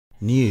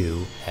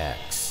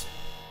NUX.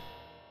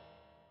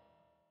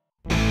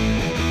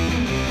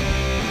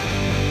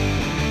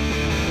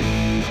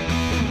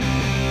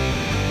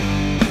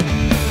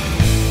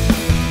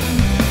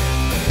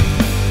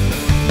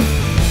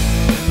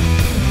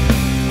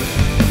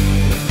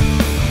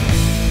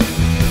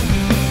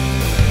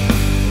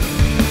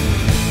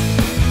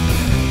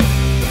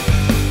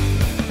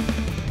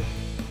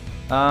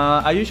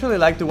 I usually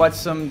like to watch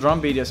some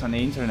drum videos on the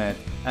internet,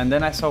 and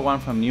then I saw one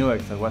from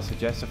NUX that was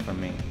suggested for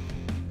me.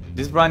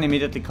 This brand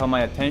immediately caught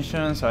my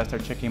attention, so I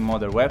started checking more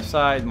their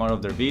website, more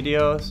of their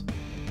videos.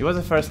 It was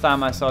the first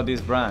time I saw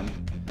this brand.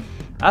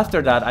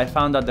 After that, I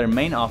found that their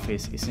main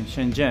office is in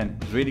Shenzhen,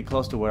 really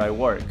close to where I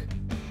work.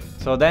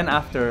 So then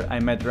after I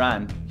met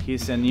Rand,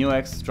 he's a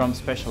NUX drum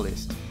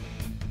specialist.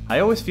 I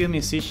always feel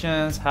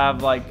musicians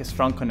have like a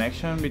strong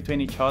connection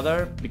between each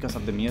other because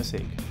of the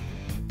music.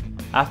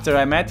 After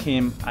I met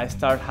him, I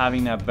started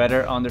having a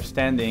better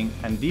understanding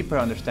and deeper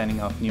understanding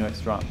of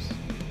NUX drums.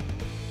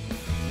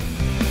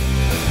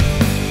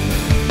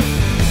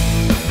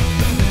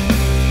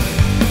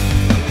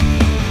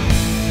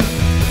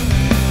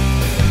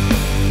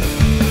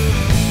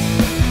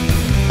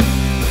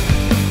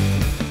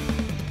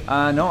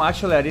 No,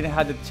 actually I didn't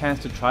have the chance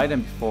to try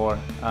them before,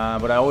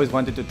 but I always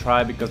wanted to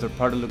try because their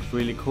product looks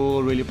really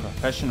cool, really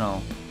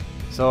professional.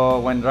 So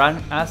when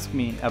Ran asked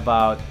me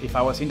about if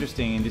I was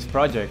interested in this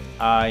project,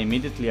 I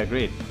immediately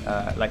agreed.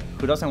 Like,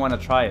 who doesn't want to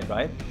try it,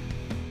 right?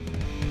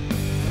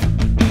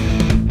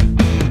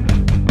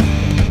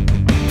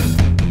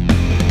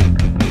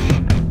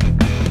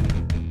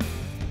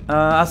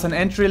 As an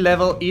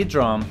entry-level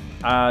E-drum,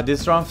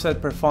 this drum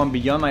set performed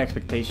beyond my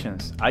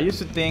expectations. I used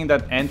to think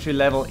that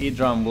entry-level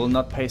E-drum will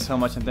not pay so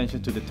much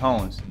attention to the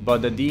tones,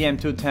 but the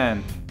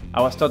DM-210,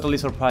 I was totally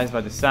surprised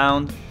by the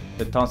sound.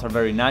 The tones are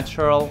very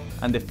natural,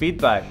 and the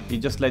feedback, it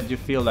just lets you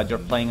feel that you're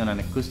playing on an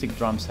acoustic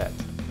drum set.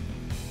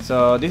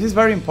 So this is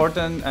very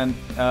important and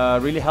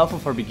really helpful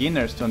for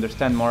beginners to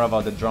understand more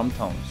about the drum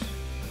tones.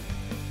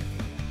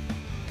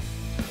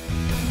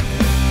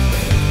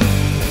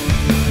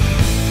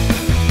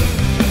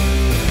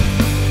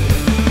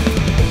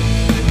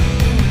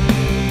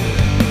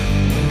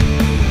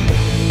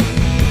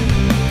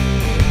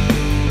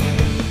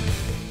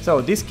 So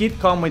this kit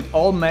comes with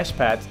all mesh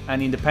pads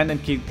and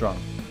independent kick drum.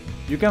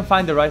 You can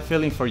find the right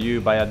feeling for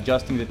you by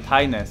adjusting the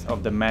tightness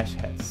of the mesh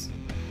heads.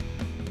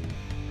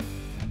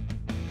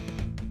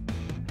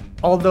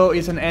 Although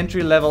it's an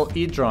entry-level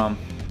E-drum,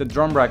 the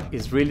drum rack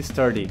is really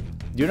sturdy.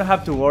 You don't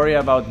have to worry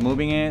about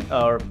moving it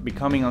or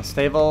becoming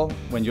unstable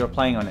when you're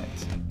playing on it.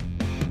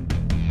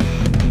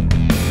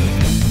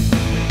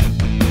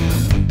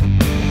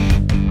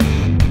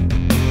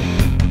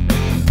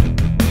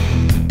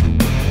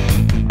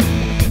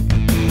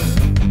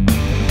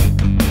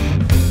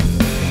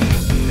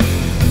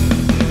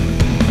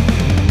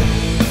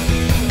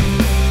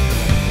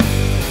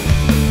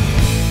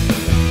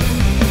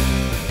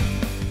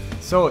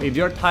 So if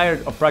you're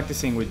tired of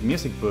practicing with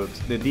music books,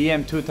 the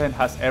DM-210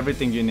 has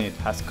everything you need. It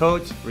has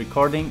coach,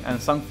 recording,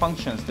 and song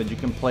functions that you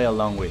can play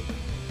along with.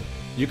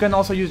 You can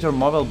also use your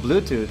mobile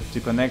Bluetooth to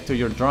connect to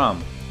your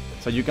drum,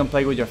 so you can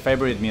play with your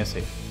favorite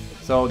music.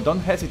 So don't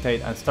hesitate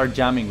and start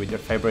jamming with your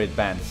favorite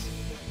bands.